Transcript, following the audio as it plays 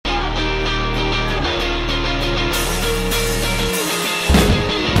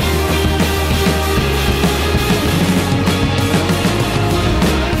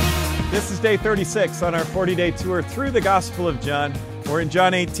day 36 on our 40-day tour through the Gospel of John. We're in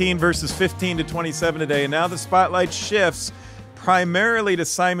John 18, verses 15 to 27 today, and now the spotlight shifts primarily to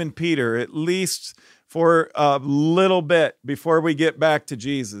Simon Peter, at least for a little bit before we get back to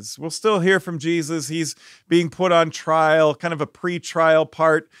Jesus. We'll still hear from Jesus. He's being put on trial, kind of a pre-trial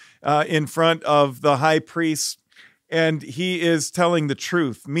part in front of the high priest, and he is telling the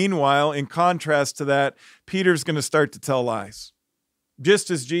truth. Meanwhile, in contrast to that, Peter's going to start to tell lies,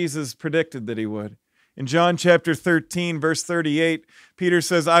 just as Jesus predicted that he would. In John chapter 13, verse 38, Peter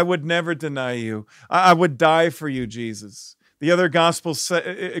says, "I would never deny you. I would die for you, Jesus." The other Gospels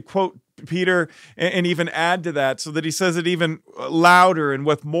quote Peter and even add to that so that he says it even louder and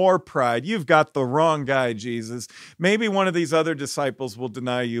with more pride. "You've got the wrong guy, Jesus. Maybe one of these other disciples will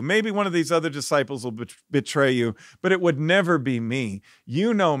deny you. Maybe one of these other disciples will betray you, but it would never be me.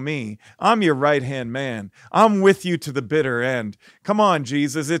 You know me. I'm your right-hand man. I'm with you to the bitter end. Come on,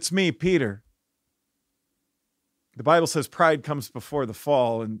 Jesus. It's me, Peter." The Bible says pride comes before the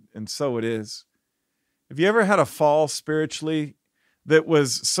fall, and so it is. Have you ever had a fall spiritually that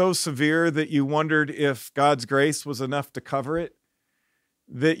was so severe that you wondered if God's grace was enough to cover it?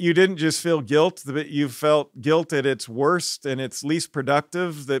 That you didn't just feel guilt, but you felt guilt at its worst and its least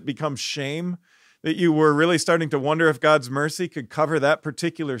productive, that becomes shame? That you were really starting to wonder if God's mercy could cover that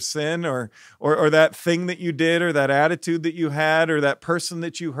particular sin or that thing that you did or that attitude that you had or that person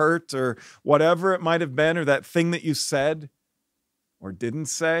that you hurt or whatever it might have been or that thing that you said or didn't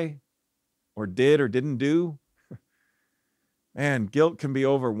say or did or didn't do? Man, guilt can be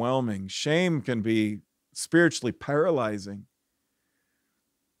overwhelming. Shame can be spiritually paralyzing.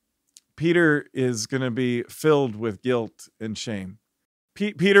 Peter is going to be filled with guilt and shame.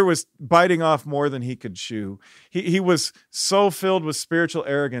 Peter was biting off more than he could chew. He was so filled with spiritual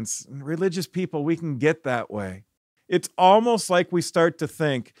arrogance. Religious people, we can get that way. It's almost like we start to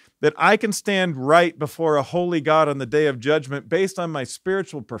think that I can stand right before a holy God on the day of judgment based on my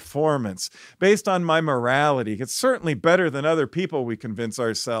spiritual performance, based on my morality. It's certainly better than other people, we convince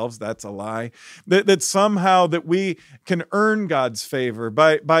ourselves. That's a lie. That somehow that we can earn God's favor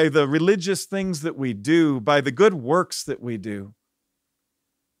by the religious things that we do, by the good works that we do.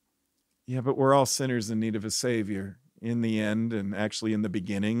 Yeah, but we're all sinners in need of a Savior in the end, and actually in the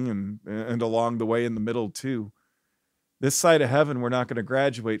beginning and along the way in the middle too. This side of heaven, we're not going to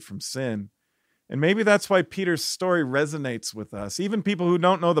graduate from sin. And maybe that's why Peter's story resonates with us. Even people who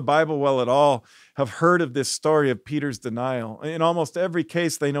don't know the Bible well at all have heard of this story of Peter's denial. In almost every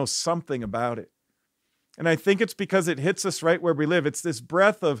case, they know something about it. And I think it's because it hits us right where we live. It's this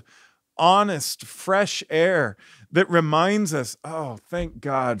breath of honest, fresh air that reminds us, oh, thank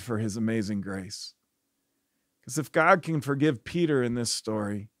God for his amazing grace. Because if God can forgive Peter in this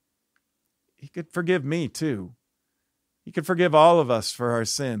story, he could forgive me too. He could forgive all of us for our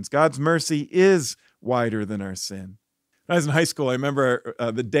sins. God's mercy is wider than our sin. When I was in high school, I remember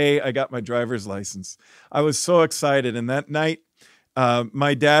the day I got my driver's license. I was so excited. And that night,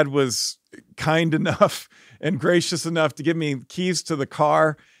 my dad was kind enough and gracious enough to give me keys to the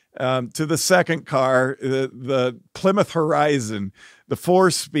car, to the second car, the Plymouth Horizon, the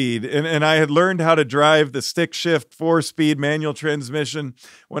 4-speed. And I had learned how to drive the stick shift 4-speed manual transmission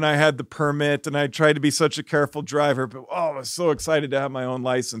when I had the permit. And I tried to be such a careful driver, but I was so excited to have my own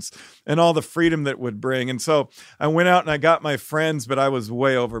license and all the freedom that would bring. And so I went out and I got my friends, but I was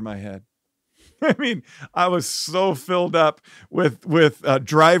way over my head. I mean, I was so filled up with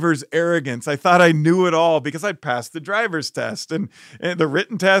driver's arrogance. I thought I knew it all because I'd passed the driver's test and the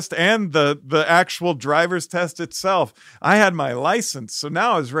written test and the actual driver's test itself. I had my license, so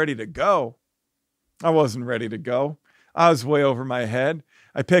now I was ready to go. I wasn't ready to go. I was way over my head.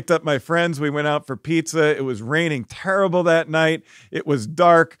 I picked up my friends. We went out for pizza. It was raining terrible that night. It was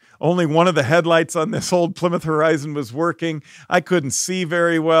dark. Only one of the headlights on this old Plymouth Horizon was working. I couldn't see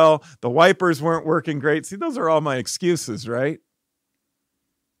very well. The wipers weren't working great. See, those are all my excuses, right?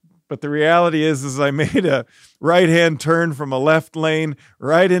 But the reality is I made a right-hand turn from a left lane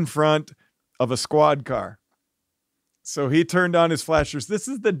right in front of a squad car. So he turned on his flashers. This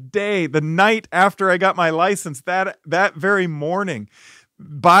is the night after I got my license, that very morning.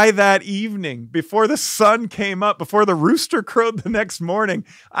 By that evening, before the sun came up, before the rooster crowed the next morning,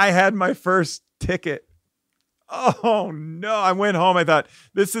 I had my first ticket. Oh no, I went home. I thought,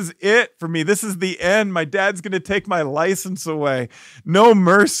 this is it for me. This is the end. My dad's going to take my license away. No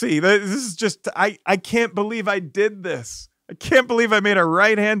mercy. This is just, I can't believe I did this. I can't believe I made a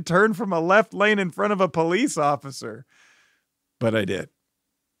right-hand turn from a left lane in front of a police officer. But I did.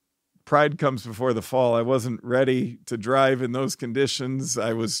 Pride comes before the fall. I wasn't ready to drive in those conditions.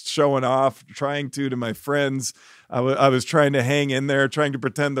 I was showing off, trying to my friends. I was trying to hang in there, trying to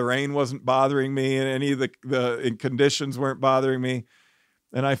pretend the rain wasn't bothering me and any of the conditions weren't bothering me.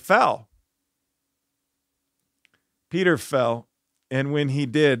 And I fell. Peter fell. And when he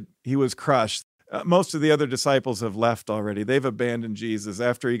did, he was crushed. Most of the other disciples have left already. They've abandoned Jesus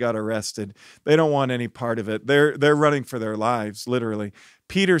after he got arrested. They don't want any part of it. They're running for their lives, literally.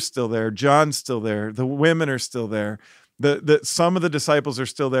 Peter's still there. John's still there. The women are still there. Some of the disciples are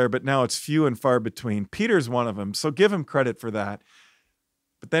still there, but now it's few and far between. Peter's one of them, so give him credit for that.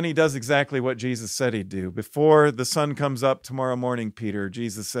 But then he does exactly what Jesus said he'd do. Before the sun comes up tomorrow morning, Peter,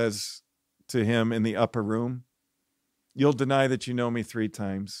 Jesus says to him in the upper room, "You'll deny that you know me 3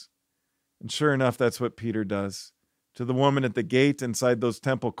 times. And sure enough, that's what Peter does. To the woman at the gate inside those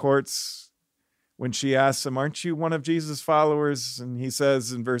temple courts, when she asks him, "Aren't you one of Jesus' followers?" And he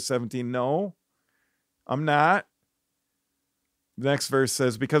says in verse 17, "No, I'm not." The next verse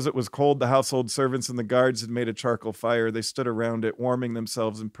says, "Because it was cold, the household servants and the guards had made a charcoal fire. They stood around it, warming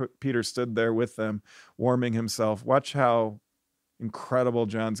themselves, and Peter stood there with them, warming himself." Watch how incredible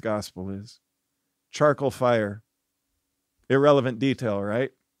John's gospel is. Charcoal fire. Irrelevant detail,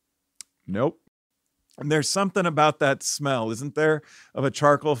 right? Nope. And there's something about that smell, isn't there, of a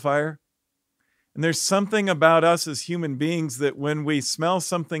charcoal fire? And there's something about us as human beings that when we smell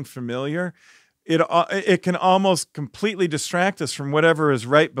something familiar, it can almost completely distract us from whatever is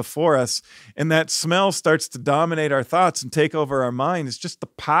right before us. And that smell starts to dominate our thoughts and take over our mind. It's just the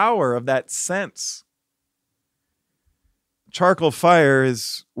power of that sense. Charcoal fire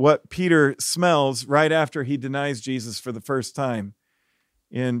is what Peter smells right after he denies Jesus for the first time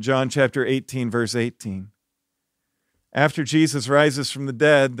in John chapter 18, verse 18. After Jesus rises from the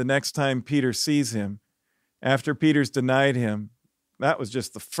dead, the next time Peter sees him, after Peter's denied him, that was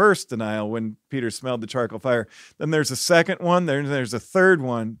just the first denial when Peter smelled the charcoal fire. Then there's a second one, there's a third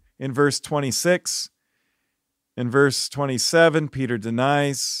one in verse 26. In verse 27, Peter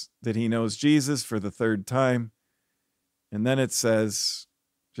denies that he knows Jesus for the third time. And then it says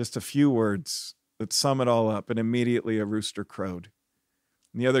just a few words that sum it all up, and immediately a rooster crowed.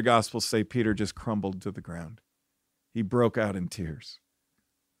 And the other Gospels say Peter just crumbled to the ground. He broke out in tears.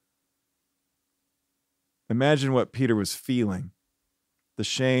 Imagine what Peter was feeling. The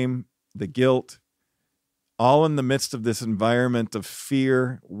shame, the guilt, all in the midst of this environment of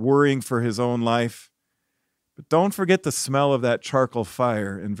fear, worrying for his own life. But don't forget the smell of that charcoal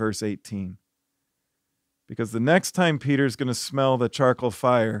fire in verse 18. Because the next time Peter's going to smell the charcoal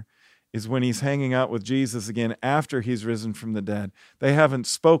fire is when he's hanging out with Jesus again after he's risen from the dead. They haven't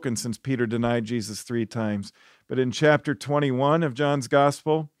spoken since Peter denied Jesus 3 times. But in chapter 21 of John's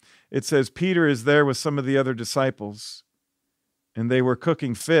Gospel, it says Peter is there with some of the other disciples, and they were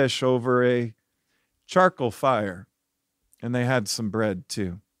cooking fish over a charcoal fire, and they had some bread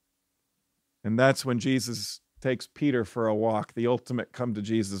too. And that's when Jesus takes Peter for a walk, the ultimate come to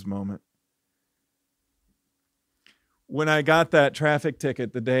Jesus moment. When I got that traffic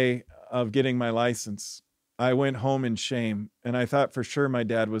ticket the day of getting my license, I went home in shame, and I thought for sure my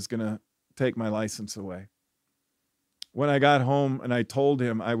dad was going to take my license away. When I got home and I told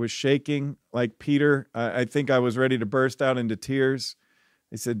him, I was shaking like Peter. I think I was ready to burst out into tears.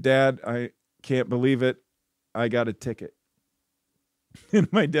 I said, "Dad, I can't believe it. I got a ticket."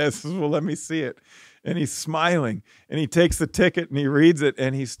 And my dad says, "Well, let me see it." And he's smiling, and he takes the ticket and he reads it,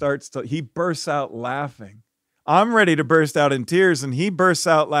 and he bursts out laughing. I'm ready to burst out in tears, and he bursts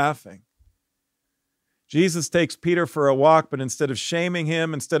out laughing. Jesus takes Peter for a walk, but instead of shaming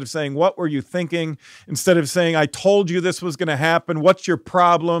him, instead of saying, "What were you thinking?" Instead of saying, "I told you this was going to happen. What's your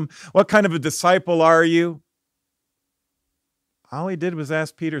problem? What kind of a disciple are you?" All he did was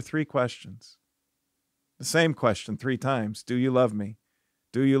ask Peter 3 questions. The same question 3 times. "Do you love me?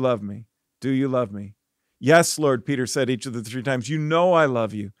 Do you love me? Do you love me?" "Yes, Lord," Peter said each of the 3 times. "You know I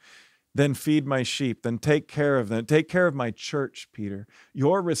love you." "Then feed my sheep. Then take care of them. Take care of my church, Peter.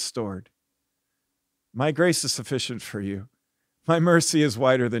 You're restored. My grace is sufficient for you. My mercy is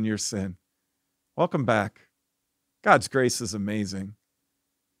wider than your sin." Welcome back. God's grace is amazing.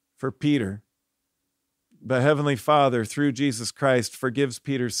 For Peter, the Heavenly Father, through Jesus Christ, forgives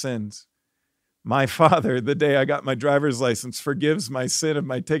Peter's sins. My Father, the day I got my driver's license, forgives my sin of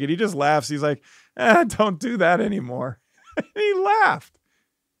my ticket. He just laughs. He's like, "Don't do that anymore." He laughed.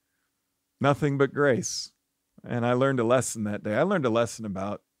 Nothing but grace. And I learned a lesson that day. I learned a lesson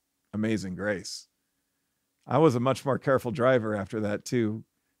about amazing grace. I was a much more careful driver after that too.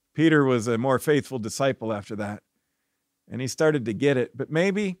 Peter was a more faithful disciple after that. And he started to get it. But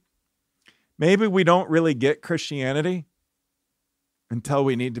maybe we don't really get Christianity until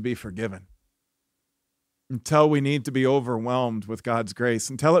we need to be forgiven, until we need to be overwhelmed with God's grace,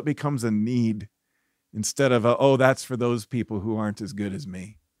 until it becomes a need instead of oh, that's for those people who aren't as good as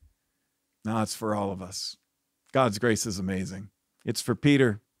me. No, it's for all of us. God's grace is amazing. It's for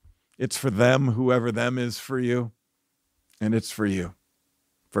Peter. It's for them, whoever them is for you. And it's for you,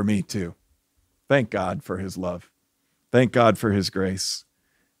 for me too. Thank God for his love. Thank God for his grace.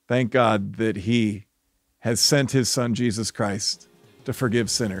 Thank God that he has sent his son, Jesus Christ, to forgive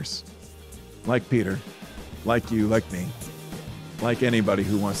sinners like Peter, like you, like me, like anybody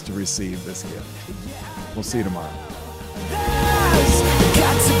who wants to receive this gift. We'll see you tomorrow.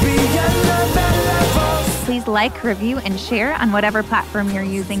 Please like, review, and share on whatever platform you're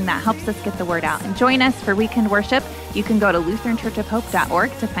using. That helps us get the word out. And join us for Weekend Worship. You can go to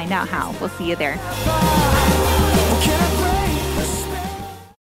LutheranChurchofHope.org to find out how. We'll see you there.